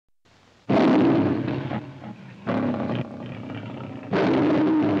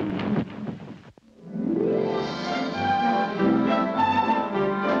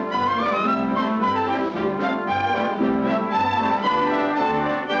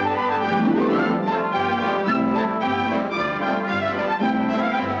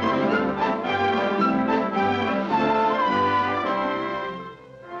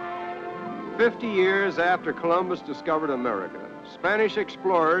years after Columbus discovered America, Spanish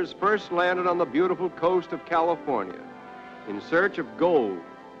explorers first landed on the beautiful coast of California in search of gold,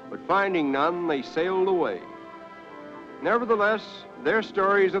 but finding none, they sailed away. Nevertheless, their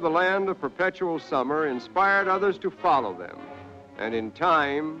stories of the land of perpetual summer inspired others to follow them, and in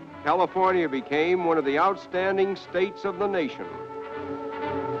time, California became one of the outstanding states of the nation.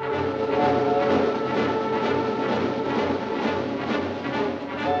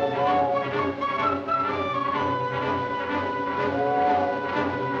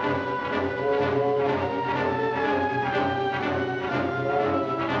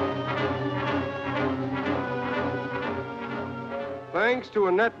 Thanks to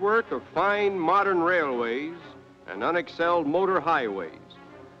a network of fine modern railways and unexcelled motor highways,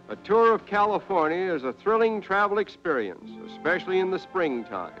 a tour of California is a thrilling travel experience, especially in the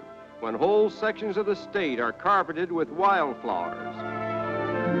springtime, when whole sections of the state are carpeted with wildflowers.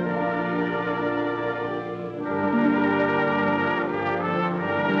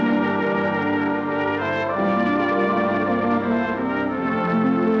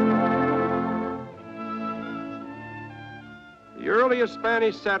 The earliest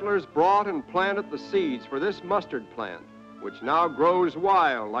Spanish settlers brought and planted the seeds for this mustard plant, which now grows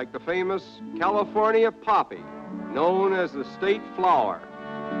wild like the famous California poppy, known as the state flower.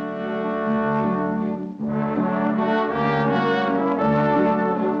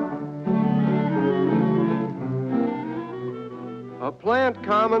 A plant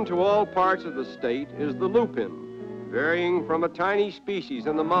common to all parts of the state is the lupin, varying from a tiny species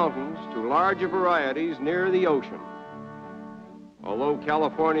in the mountains to larger varieties near the ocean. Although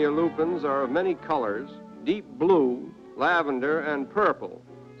California lupins are of many colors, deep blue, lavender, and purple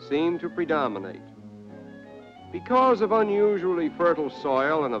seem to predominate. Because of unusually fertile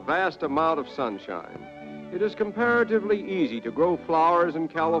soil and a vast amount of sunshine, it is comparatively easy to grow flowers in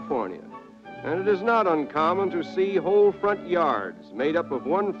California, and it is not uncommon to see whole front yards made up of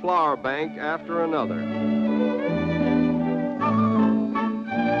one flower bank after another.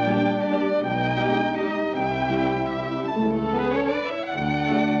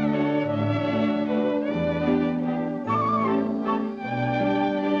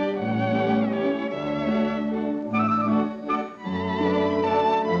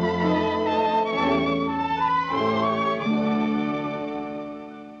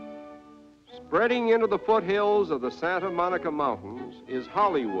 Spreading into the foothills of the Santa Monica Mountains is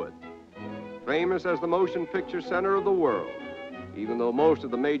Hollywood, famous as the motion picture center of the world, even though most of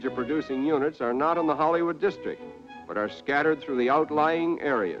the major producing units are not in the Hollywood district, but are scattered through the outlying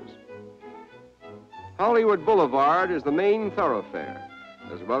areas. Hollywood Boulevard is the main thoroughfare,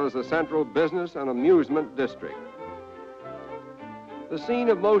 as well as the central business and amusement district. The scene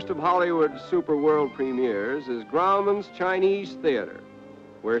of most of Hollywood's super world premieres is Grauman's Chinese Theater,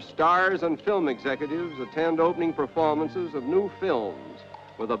 where stars and film executives attend opening performances of new films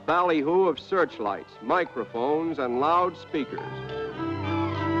with a ballyhoo of searchlights, microphones, and loudspeakers.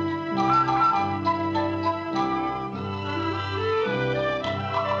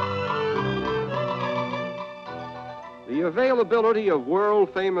 The availability of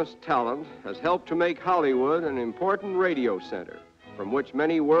world-famous talent has helped to make Hollywood an important radio center from which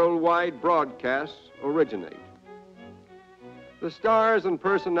many worldwide broadcasts originate. The stars and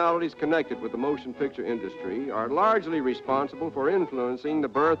personalities connected with the motion picture industry are largely responsible for influencing the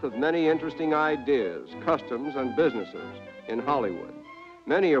birth of many interesting ideas, customs, and businesses in Hollywood,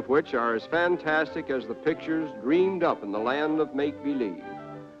 many of which are as fantastic as the pictures dreamed up in the land of make-believe.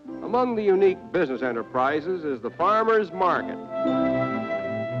 Among the unique business enterprises is the farmer's market.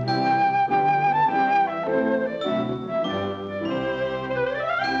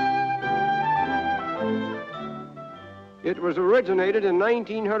 It was originated in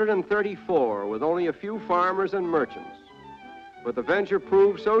 1934 with only a few farmers and merchants. But the venture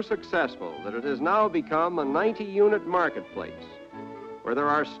proved so successful that it has now become a 90-unit marketplace where there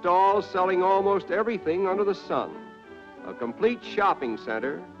are stalls selling almost everything under the sun, a complete shopping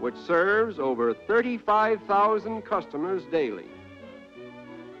center which serves over 35,000 customers daily.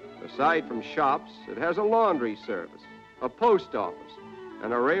 Aside from shops, it has a laundry service, a post office,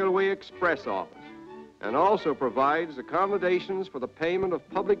 and a railway express office, and also provides accommodations for the payment of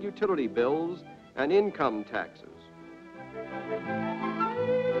public utility bills and income taxes.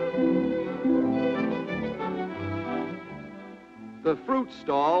 The fruit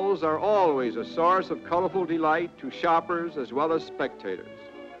stalls are always a source of colorful delight to shoppers as well as spectators.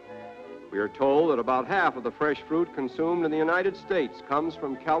 We are told that about half of the fresh fruit consumed in the United States comes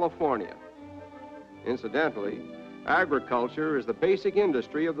from California. Incidentally, agriculture is the basic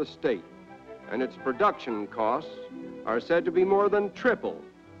industry of the state, and its production costs are said to be more than triple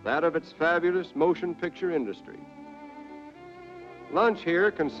that of its fabulous motion picture industry. Lunch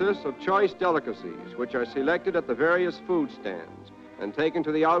here consists of choice delicacies, which are selected at the various food stands and taken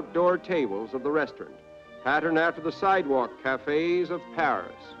to the outdoor tables of the restaurant, patterned after the sidewalk cafes of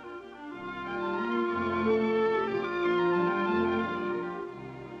Paris.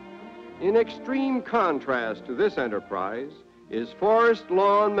 In extreme contrast to this enterprise is Forest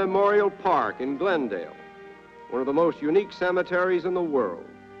Lawn Memorial Park in Glendale, one of the most unique cemeteries in the world,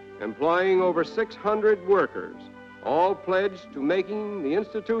 employing over 600 workers, all pledged to making the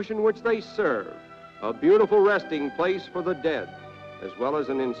institution which they serve a beautiful resting place for the dead, as well as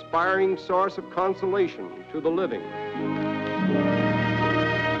an inspiring source of consolation to the living.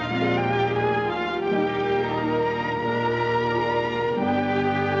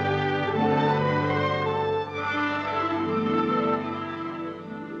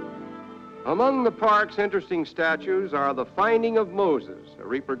 Among the park's interesting statues are the Finding of Moses, a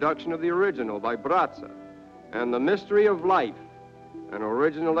reproduction of the original by Brazza, and the Mystery of Life, an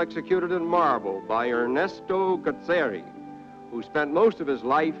original executed in marble by Ernesto Gazzeri, who spent most of his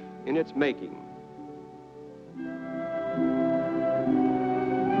life in its making.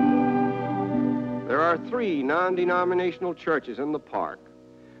 There are 3 non-denominational churches in the park.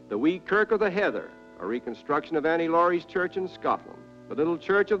 The Wee Kirk of the Heather, a reconstruction of Annie Laurie's church in Scotland. The Little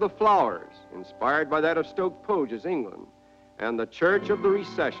Church of the Flowers, inspired by that of Stoke Poges, England. And the Church of the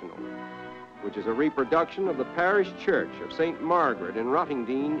Recessional, which is a reproduction of the parish church of St. Margaret in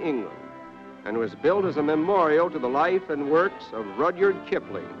Rottingdean, England, and was built as a memorial to the life and works of Rudyard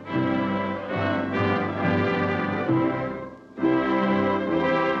Kipling.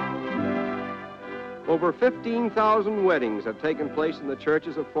 Over 15,000 weddings have taken place in the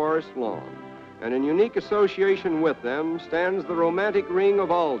churches of Forest Lawn, and in unique association with them stands the romantic ring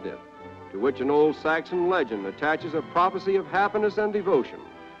of Aldith, to which an old Saxon legend attaches a prophecy of happiness and devotion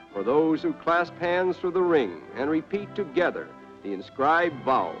for those who clasp hands through the ring and repeat together the inscribed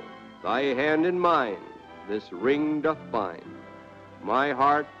vow, "Thy hand in mine, this ring doth bind, my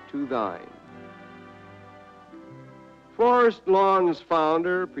heart to thine." Forest Lawn's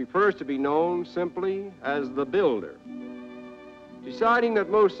founder prefers to be known simply as the Builder. Deciding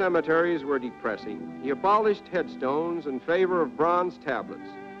that most cemeteries were depressing, he abolished headstones in favor of bronze tablets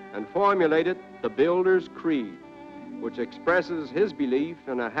and formulated the Builder's Creed, which expresses his belief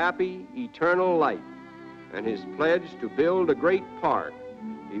in a happy, eternal life and his pledge to build a great park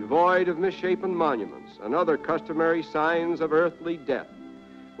devoid of misshapen monuments and other customary signs of earthly death,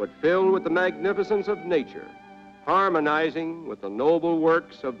 but filled with the magnificence of nature, harmonizing with the noble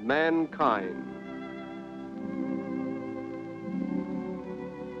works of mankind.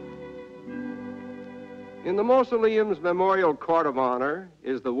 In the Mausoleum's Memorial Court of Honor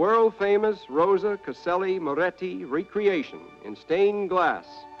is the world-famous Rosa Caselli Moretti recreation in stained glass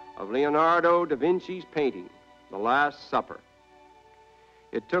of Leonardo da Vinci's painting, The Last Supper.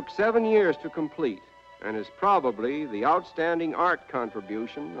 It took 7 years to complete and is probably the outstanding art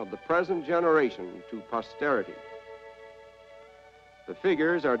contribution of the present generation to posterity. The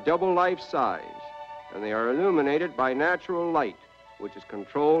figures are double life-size, and they are illuminated by natural light, which is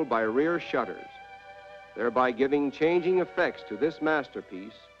controlled by rear shutters, thereby giving changing effects to this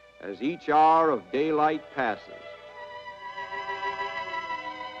masterpiece as each hour of daylight passes.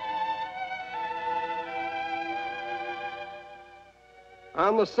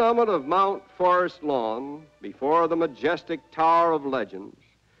 On the summit of Mount Forest Lawn, before the majestic Tower of Legends,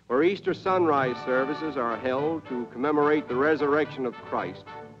 where Easter sunrise services are held to commemorate the resurrection of Christ,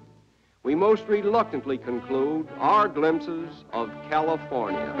 we most reluctantly conclude our glimpses of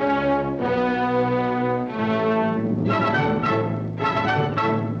California.